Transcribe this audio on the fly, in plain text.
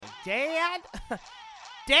Dad?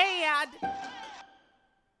 Dad?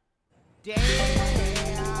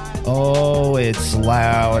 Dad? Oh, it's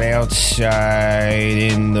loud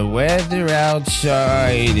outside, and the weather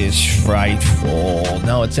outside is frightful.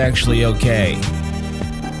 No, it's actually okay.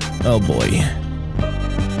 Oh boy.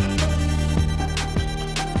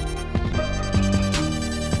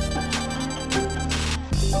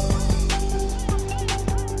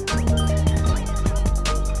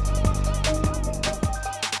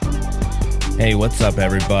 Hey, what's up,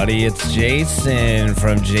 everybody? It's Jason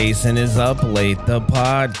from Jason is Up Late, the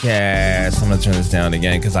podcast. I'm gonna turn this down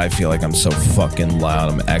again because I feel like I'm so fucking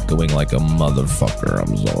loud. I'm echoing like a motherfucker.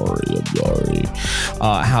 I'm sorry.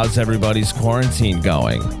 How's everybody's quarantine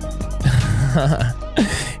going?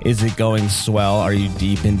 Is it going swell? Are you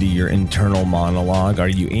deep into your internal monologue? Are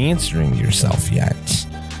you answering yourself yet?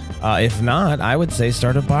 If not, I would say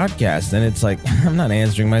start a podcast. And it's like, I'm not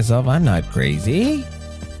answering myself. I'm not crazy.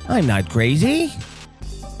 I'm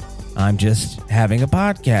just having a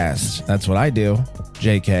podcast. That's what I do.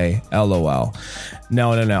 JK, LOL.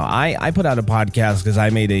 No. I put out a podcast because I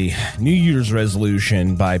made a New Year's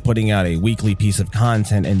resolution by putting out a weekly piece of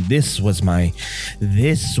content, and this was my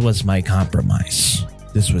compromise.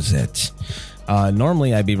 This was it.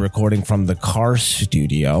 Normally I'd be recording from the car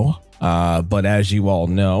studio, but as you all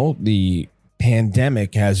know, the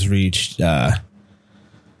pandemic has reached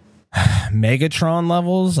Megatron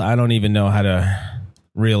levels. I don't even know how to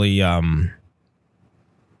really I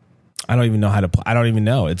don't even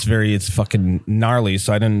know. It's fucking gnarly,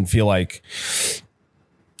 so I didn't feel like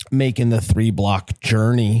making the 3-block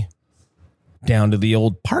journey down to the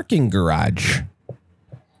old parking garage,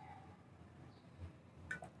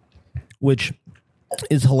 which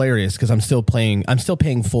is hilarious because I'm still paying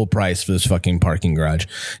full price for this fucking parking garage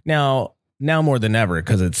now more than ever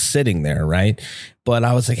because it's sitting there, right? But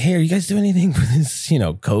I was like, hey, are you guys doing anything for this,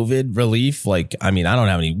 COVID relief? Like, I mean, I don't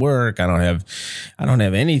have any work. I don't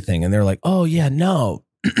have anything. And they're like, oh yeah, no,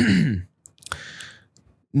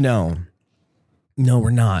 no, we're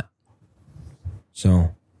not.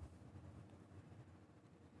 So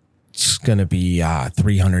it's going to be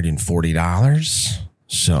 $340.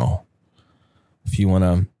 So if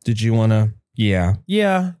you did you want to? Yeah,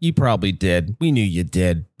 you probably did. We knew you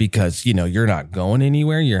did because, you're not going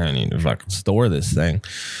anywhere. You're going to fucking store this thing.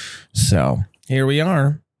 So here we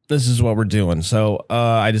are. This is what we're doing. So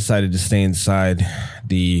I decided to stay inside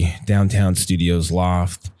the downtown studios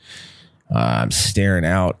loft. I'm staring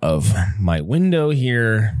out of my window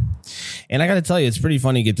here. And I got to tell you, it's pretty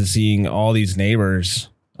funny to get to seeing all these neighbors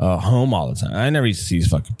home all the time. I never used to see these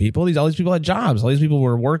fucking people. All these people had jobs. All these people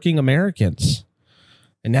were working Americans.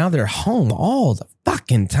 And now they're home all the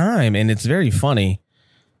fucking time. And it's very funny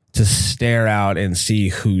to stare out and see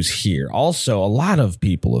who's here. Also, a lot of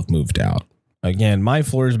people have moved out. Again, my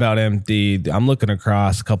floor is about empty. I'm looking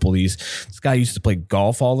across a couple of these. This guy used to play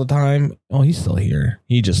golf all the time. Oh, he's still here.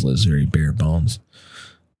 He just lives very bare bones.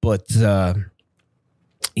 But yeah,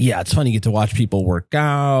 it's funny. You get to watch people work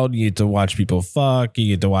out. You get to watch people fuck.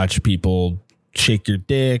 You get to watch people shake your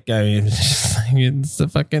dick. I mean, it's the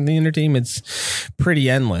fucking the entertainment's pretty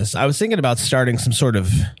endless. I was thinking about starting some sort of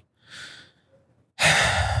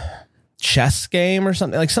chess game or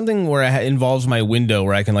something, like something where it involves my window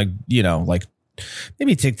where I can like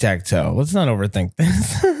maybe tic-tac-toe. Let's not overthink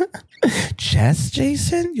this. Chess,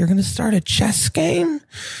 Jason? You're going to start a chess game?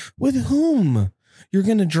 With whom? You're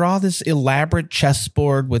going to draw this elaborate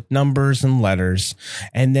chessboard with numbers and letters,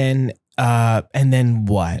 and then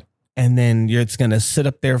what? And then it's going to sit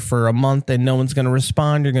up there for a month and no one's going to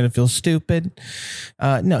respond. You're going to feel stupid.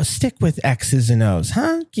 No, stick with X's and O's,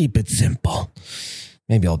 huh? Keep it simple.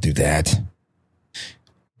 Maybe I'll do that.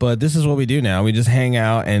 But this is what we do now. We just hang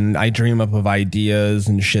out and I dream up of ideas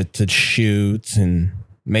and shit to shoot and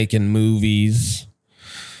making movies.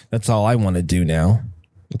 That's all I want to do now.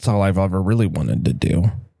 That's all I've ever really wanted to do.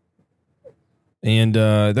 And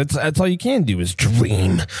that's all you can do is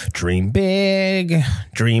dream big,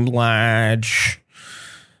 dream large.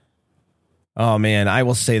 Oh man, I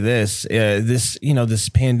will say this, this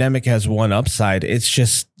pandemic has one upside. It's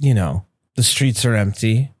just, the streets are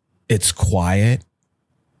empty. It's quiet.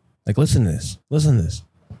 Like, listen to this.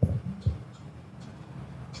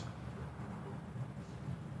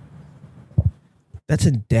 That's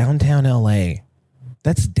in downtown LA.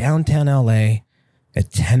 That's downtown LA at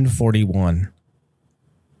 10:41.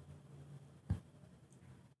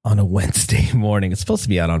 On a Wednesday morning. It's supposed to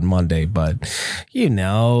be out on Monday, but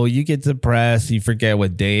you get depressed. You forget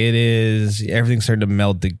what day it is. Everything's starting to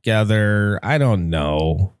meld together. I don't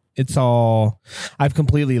know. I've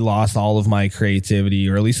completely lost all of my creativity,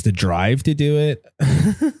 or at least the drive to do it.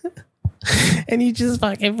 And you just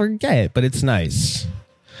fucking forget, but it's nice.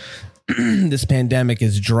 This pandemic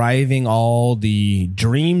is driving all the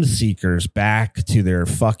dream seekers back to their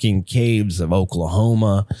fucking caves of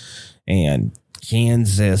Oklahoma and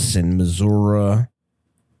Kansas and Missouri.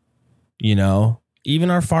 You know,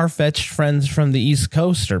 even our far-fetched friends from the East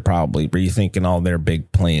Coast are probably rethinking all their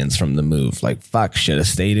big plans from the move. Like, fuck, should have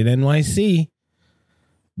stayed in NYC.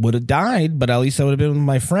 Would have died, but at least I would have been with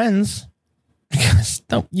my friends. Because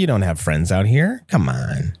you don't have friends out here. Come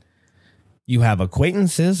on. You have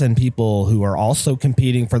acquaintances and people who are also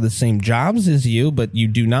competing for the same jobs as you, but you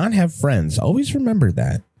do not have friends. Always remember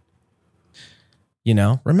that. You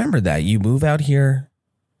know, remember that. You move out here.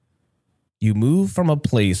 You move from a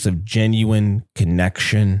place of genuine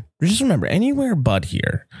connection. Just remember, anywhere but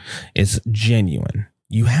here is genuine.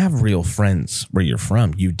 You have real friends where you're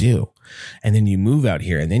from. You do. And then you move out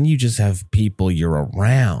here, and then you just have people you're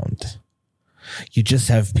around. You just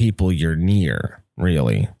have people you're near,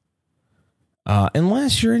 really.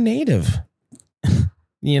 Unless you're a native.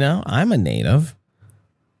 You know, I'm a native.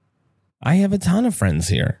 I have a ton of friends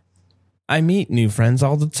here. I meet new friends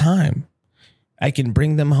all the time. I can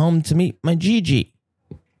bring them home to meet my Gigi.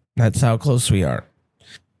 That's how close we are.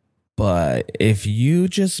 But if you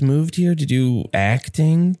just moved here to do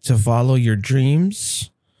acting, to follow your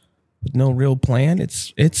dreams with no real plan,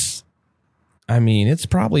 it's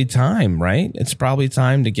probably time, right? It's probably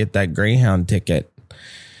time to get that Greyhound ticket.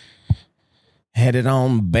 Headed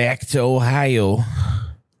on back to Ohio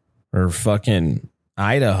or fucking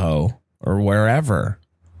Idaho or wherever.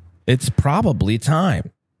 It's probably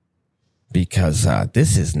time because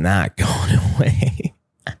this is not going away.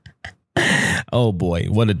 Oh boy,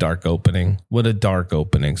 what a dark opening. What a dark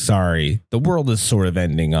opening. Sorry. The world is sort of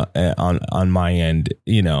ending on my end.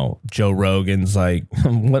 You know, Joe Rogan's like,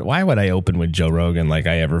 why would I open with Joe Rogan like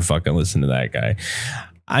I ever fucking listen to that guy?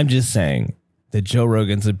 I'm just saying that Joe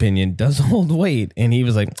Rogan's opinion does hold weight. And he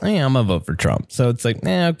was like, I'm going to vote for Trump. So it's like,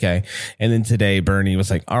 okay. And then today, Bernie was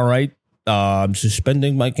like, all right, I'm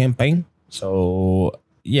suspending my campaign. So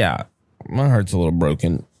yeah, my heart's a little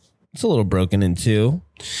broken. It's a little broken in two,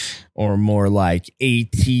 or more like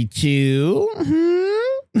 82.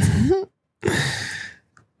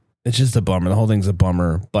 It's just a bummer. The whole thing's a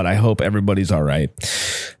bummer, but I hope everybody's all right.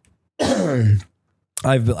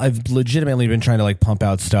 I've legitimately been trying to like pump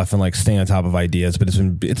out stuff and like stay on top of ideas, but it's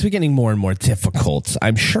been getting more and more difficult.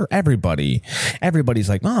 I'm sure everybody's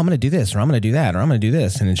like, oh, I'm going to do this, or I'm going to do that, or I'm going to do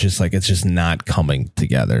this. And it's just not coming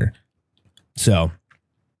together. So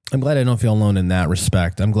I'm glad I don't feel alone in that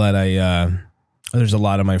respect. I'm glad there's a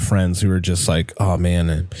lot of my friends who are just like, oh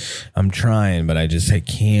man, I'm trying, but I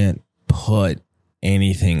can't put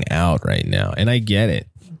anything out right now. And I get it.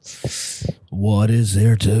 What is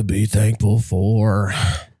there to be thankful for?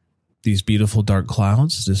 These beautiful dark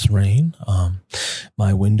clouds, this rain,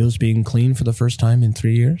 my windows being clean for the first time in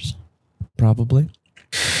 3 years, probably.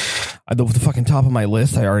 The fucking top of my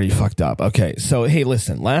list, I already fucked up. Okay, so hey,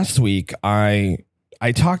 listen, last week I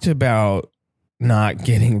talked about not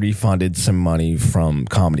getting refunded some money from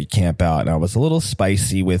Comedy Camp Out, and I was a little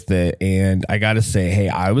spicy with it, and I gotta say, hey,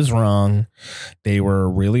 I was wrong. They were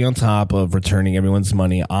really on top of returning everyone's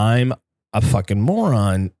money. I'm a fucking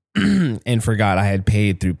moron and forgot I had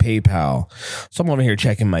paid through PayPal. So I'm over here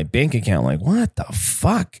checking my bank account like, what the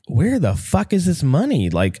fuck? Where the fuck is this money?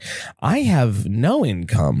 Like, I have no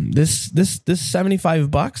income. This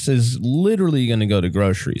 $75 is literally going to go to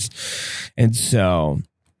groceries. And so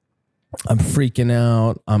I'm freaking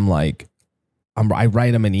out. I'm like, I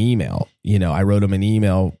write him an email. You know, I wrote him an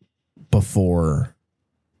email before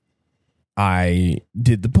I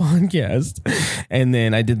did the podcast, and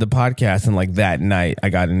then I did the podcast, and like that night I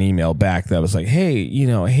got an email back that was like, hey,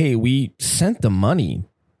 we sent the money,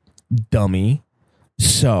 dummy.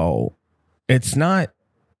 So it's not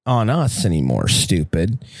on us anymore,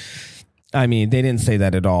 stupid. I mean, they didn't say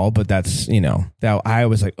that at all, but that's, that I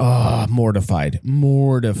was like, oh, mortified.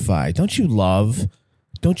 Don't you love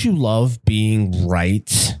being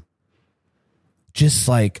right? Just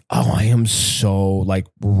like, oh, I am so like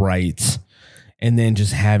right. And then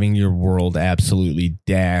just having your world absolutely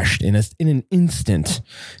dashed in an instant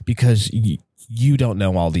because you don't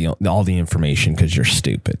know all the information because you're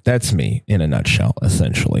stupid. That's me in a nutshell,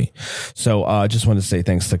 essentially. So just want to say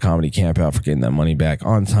thanks to Comedy Camp Out for getting that money back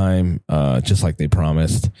on time, just like they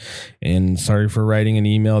promised. And sorry for writing an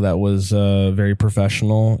email that was very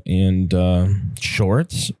professional and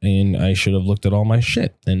short. And I should have looked at all my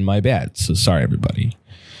shit, and my bad. So sorry, everybody.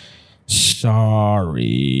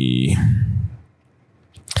 Sorry.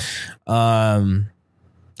 I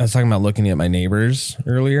was talking about looking at my neighbors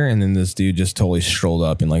earlier, and then this dude just totally strolled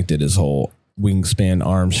up and like did his whole wingspan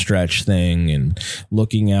arm stretch thing and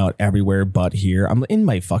looking out everywhere but here. I'm in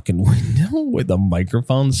my fucking window with a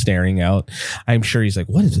microphone staring out. I'm sure he's like,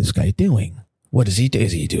 what is this guy doing? What is he do?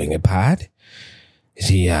 Is he doing a pod? Is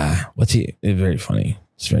he, what's he? It's very funny.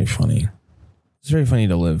 It's very funny. It's very funny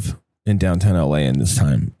to live in downtown LA in this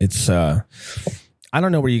time. It's, I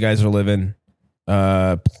don't know where you guys are living.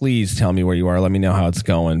 Please tell me where you are. Let me know how it's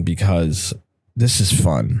going because this is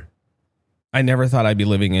fun. I never thought I'd be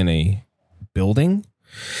living in a building.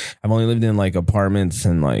 I've only lived in like apartments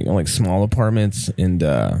and like small apartments and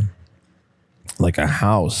like a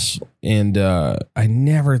house. And I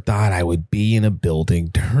never thought I would be in a building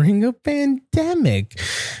during a pandemic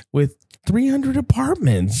with 300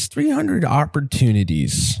 apartments, 300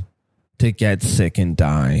 opportunities to get sick and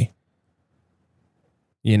die.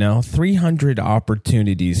 300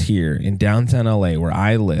 opportunities here in downtown LA where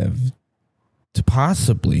I live to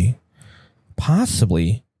possibly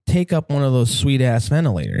take up one of those sweet ass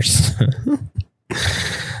ventilators.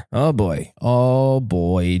 Oh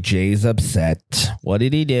boy, Jay's upset. What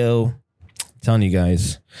did he do? I'm telling you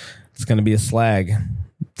guys, it's going to be a slag.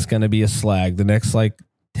 It's going to be a slag. The next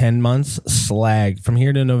 10 months, slag from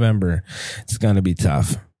here to November. It's going to be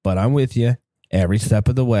tough, but I'm with you every step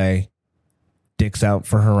of the way. Dicks out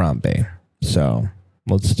for Harambe. So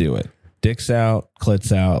let's do it. Dicks out,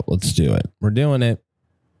 clits out. Let's do it. We're doing it.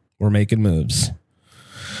 We're making moves.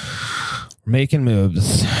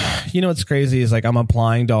 You know what's crazy is I'm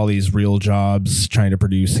applying to all these real jobs, trying to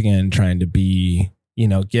produce again, trying to be,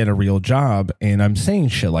 get a real job. And I'm saying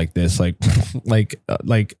shit like this, like,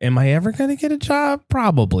 am I ever going to get a job?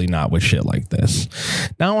 Probably not with shit like this.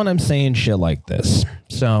 Not when I'm saying shit like this.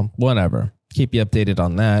 So whatever. Keep you updated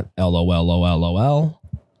on that. LOL.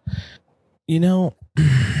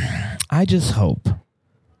 I just hope.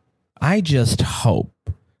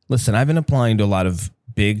 Listen, I've been applying to a lot of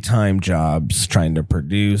big time jobs, trying to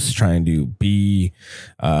produce, trying to be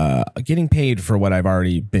getting paid for what I've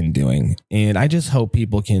already been doing. And I just hope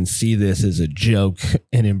people can see this as a joke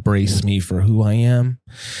and embrace me for who I am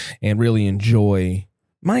and really enjoy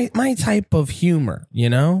my type of humor,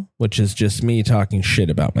 which is just me talking shit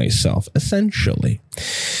about myself, essentially.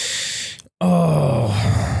 Oh,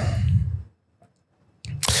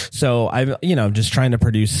 so I'm, just trying to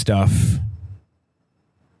produce stuff,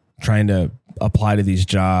 trying to apply to these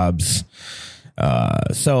jobs.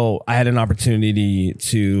 So I had an opportunity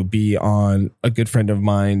to be on a good friend of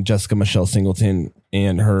mine, Jessica Michelle Singleton,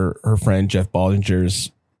 and her friend Jeff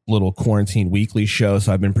Baldinger's little quarantine weekly show.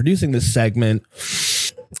 So I've been producing this segment.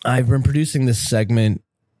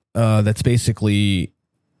 That's basically,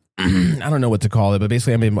 I don't know what to call it, but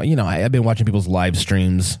basically I've been watching people's live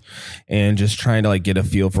streams and just trying to get a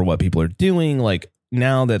feel for what people are doing.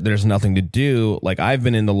 Now that there's nothing to do, I've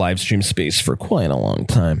been in the live stream space for quite a long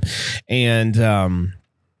time. And I'm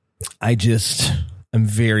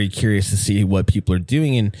very curious to see what people are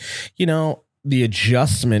doing. And, the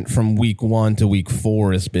adjustment from week 1 to week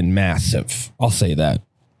 4 has been massive. I'll say that.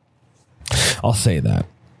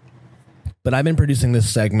 But I've been producing this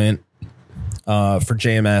segment for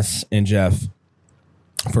JMS and Jeff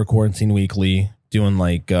for Quarantine Weekly, doing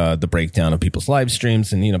the breakdown of people's live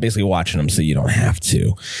streams and, basically watching them so you don't have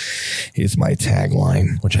to, is my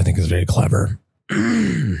tagline, which I think is very clever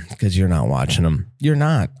because you're not watching them. You're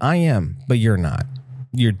not. I am, but you're not.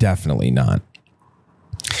 You're definitely not.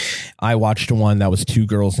 I watched one that was 2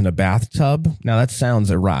 girls in a bathtub. Now that sounds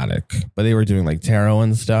erotic, but they were doing tarot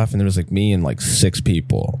and stuff. And there was me and 6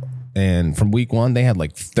 people. And from week 1, they had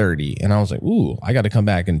 30. And I was like, ooh, I got to come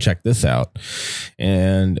back and check this out.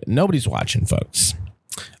 And nobody's watching, folks.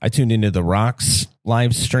 I tuned into The Rock's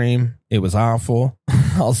live stream. It was awful.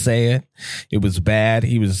 I'll say it. It was bad.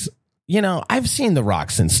 He was, I've seen The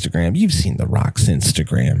Rock's Instagram. You've seen The Rock's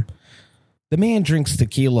Instagram. The man drinks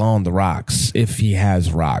tequila on the rocks if he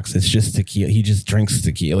has rocks. It's just tequila. He just drinks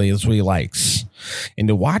tequila. That's what he likes. And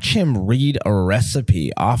to watch him read a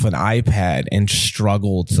recipe off an iPad and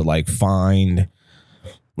struggle to find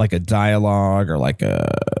a dialogue or a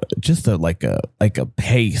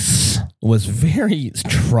pace was very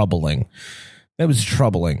troubling. It was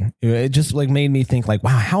troubling. It just made me think wow,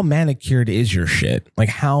 how manicured is your shit?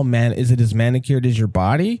 Is it as manicured as your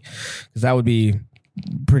body? Because that would be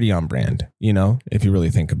pretty on brand, if you really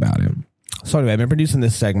think about it. So anyway, I've been producing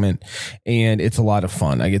this segment and it's a lot of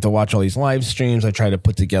fun. I get to watch all these live streams. I try to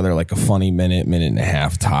put together a funny minute and a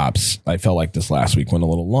half tops. I felt like this last week went a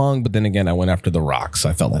little long, but then again, I went after The Rock. So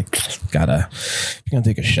I felt you're gonna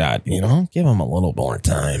take a shot, give him a little more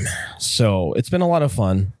time. So it's been a lot of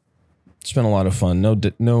fun.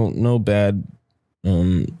 No bad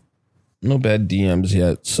DMs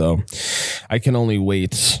yet. So I can only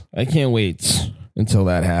wait. I can't wait until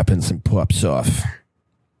that happens and pops off.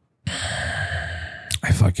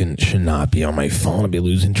 I fucking should not be on my phone. I'll be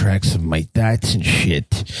losing tracks of my thoughts and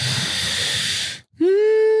shit.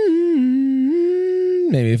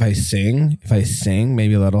 Maybe if I sing,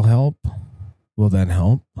 maybe that'll help. Will that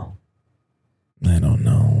help? I don't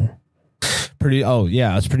know.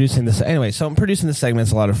 I was producing this. Anyway, so I'm producing this segment.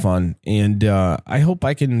 It's a lot of fun. And I hope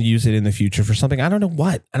I can use it in the future for something. I don't know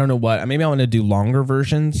what. Maybe I want to do longer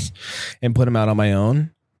versions and put them out on my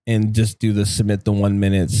own and just do the submit the 1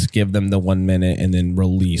 minute, give them the 1 minute, and then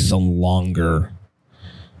release a longer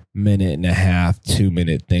 1.5, 2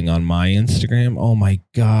 minute thing on my Instagram. Oh my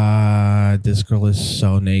God. This girl is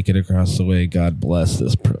so naked across the way. God bless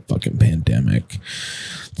this fucking pandemic.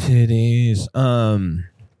 Titties.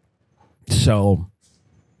 So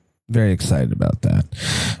very excited about that.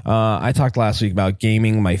 I talked last week about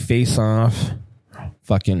gaming my face off,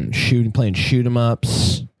 fucking playing shoot 'em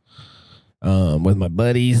ups with my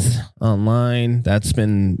buddies online. That's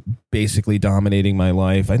been basically dominating my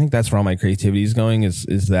life. I think that's where all my creativity is going is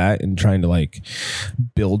that, and trying to like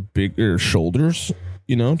build bigger shoulders,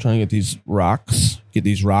 trying to get these rocks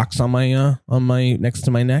on my next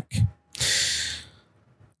to my neck.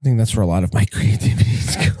 I think that's where a lot of my creativity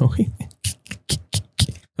is going.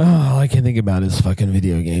 All I can think about is fucking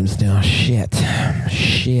video games now. Shit.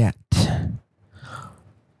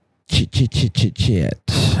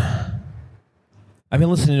 I've been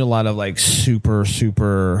listening to a lot of like super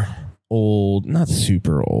old, not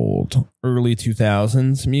super old, early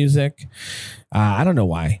 2000s music. I don't know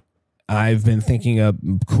why. I've been thinking of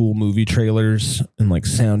cool movie trailers and like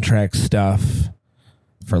soundtrack stuff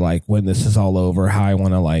for like when this is all over, how I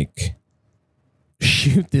want to like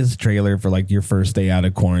shoot this trailer for like your first day out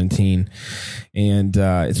of quarantine. And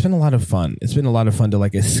it's been a lot of fun. It's been a lot of fun to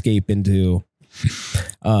like escape into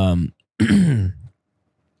I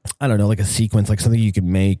don't know, like a sequence, like something you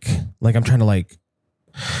can make. Like I'm trying to like,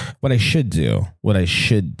 what I should do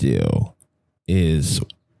is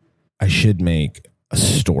I should make a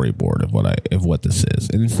storyboard of what this is.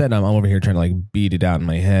 And instead I'm over here trying to like beat it out in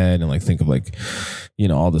my head and like think of like,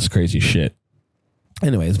 all this crazy shit.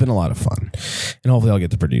 Anyway, it's been a lot of fun. And hopefully I'll get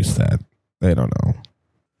to produce that. I don't know.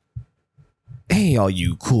 Hey, all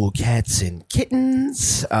you cool cats and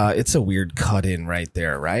kittens. It's a weird cut in right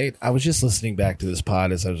there, right? I was just listening back to this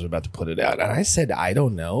pod as I was about to put it out. And I said, I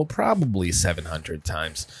don't know, probably 700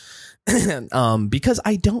 times. Because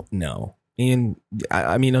I don't know. And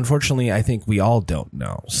I mean, unfortunately, I think we all don't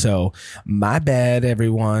know. So my bad,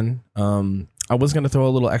 everyone. I was going to throw a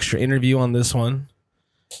little extra interview on this one.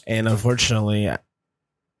 And unfortunately, oh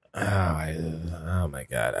my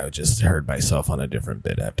God, I just heard myself on a different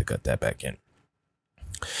bit. I have to cut that back in.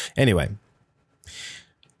 Anyway,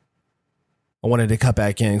 I wanted to cut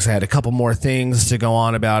back in because I had a couple more things to go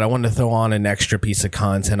on about. I wanted to throw on an extra piece of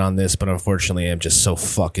content on this, but unfortunately, I'm just so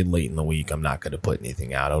fucking late in the week. I'm not going to put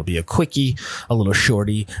anything out. It'll be a quickie, a little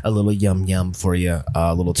shorty, a little yum for you,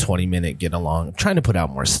 a little 20-minute get along. I'm trying to put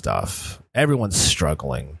out more stuff. Everyone's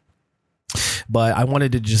struggling. But I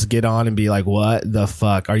wanted to just get on and be like, what the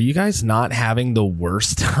fuck? Are you guys not having the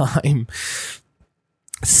worst time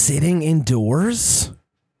sitting indoors?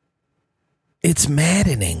 It's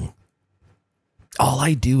maddening. All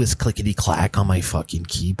I do is clickety clack on my fucking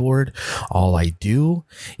keyboard. All I do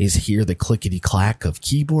is hear the clickety clack of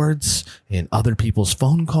keyboards and other people's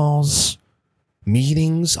phone calls,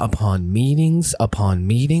 meetings upon meetings upon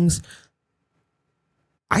meetings.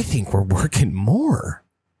 I think we're working more,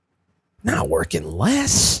 not working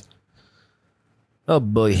less. Oh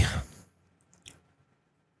boy.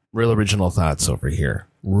 Real original thoughts over here.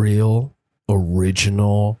 Real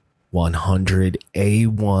original 100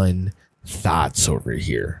 A1 thoughts over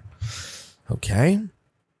here. Okay?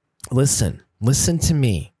 Listen to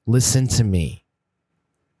me.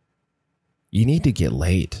 You need to get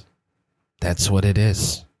laid. That's what it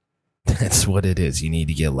is. You need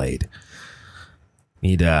to get laid.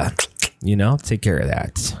 Need to, take care of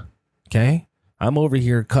that. Okay? I'm over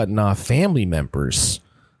here cutting off family members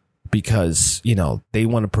because, they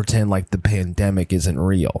want to pretend like the pandemic isn't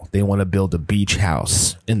real. They want to build a beach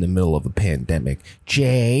house in the middle of a pandemic.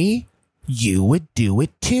 Jay, you would do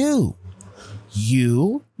it too.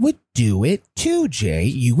 You would do it too, Jay.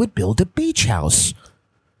 You would build a beach house.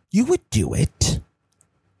 You would do it.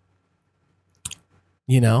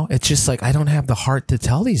 It's just like, I don't have the heart to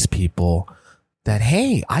tell these people that,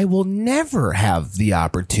 hey, I will never have the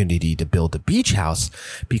opportunity to build a beach house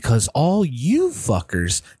because all you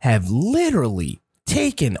fuckers have literally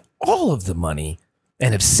taken all of the money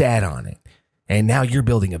and have sat on it. And now you're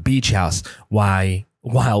building a beach house. Why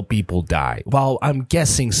while people die. While I'm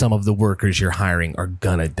guessing some of the workers you're hiring are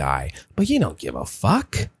gonna die. But you don't give a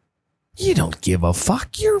fuck. You don't give a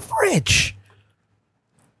fuck. You're rich.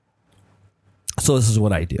 So this is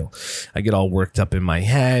what I do. I get all worked up in my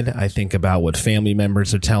head. I think about what family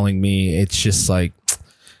members are telling me. It's just like,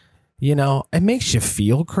 you know, it makes you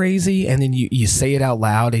feel crazy. And then you say it out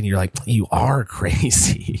loud and you're like, you are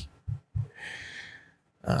crazy.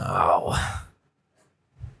 Oh.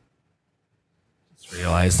 Just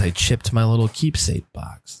realized I chipped my little keepsake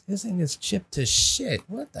box. This thing is chipped to shit.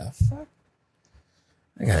 What the fuck?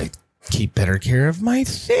 I gotta keep better care of my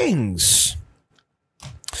things.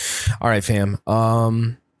 All right, fam.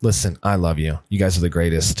 Listen, I love you. You guys are the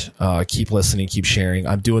greatest. Keep listening, keep sharing.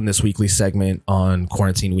 I'm doing this weekly segment on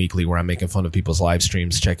Quarantine Weekly where I'm making fun of people's live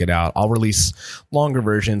streams. Check it out. I'll release longer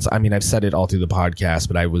versions. I mean, I've said it all through the podcast,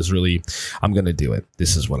 but I'm going to do it.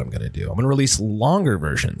 This is what I'm going to do. I'm going to release longer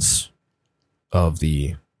versions of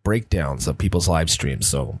the breakdowns of people's live streams.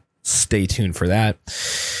 So stay tuned for that.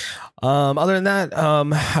 Other than that,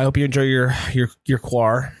 I hope you enjoy your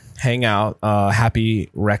quar. Hang out. Happy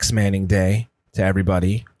Rex Manning Day to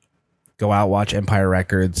everybody. Go out, watch Empire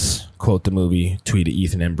Records, quote the movie, tweet at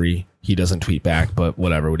Ethan Embry. He doesn't tweet back, but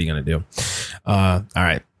whatever. What are you going to do? All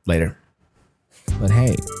right. Later. But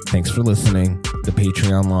hey, thanks for listening. The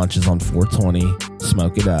Patreon launch is on 4/20.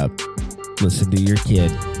 Smoke it up. Listen to your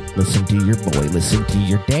kid. Listen to your boy. Listen to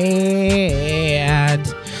your dad.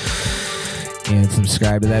 And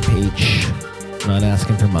subscribe to that page. Not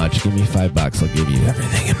asking for much. Give me $5. I'll give you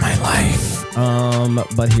everything in my life.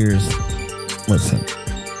 But listen,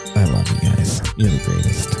 I love you guys. You're the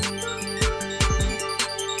greatest.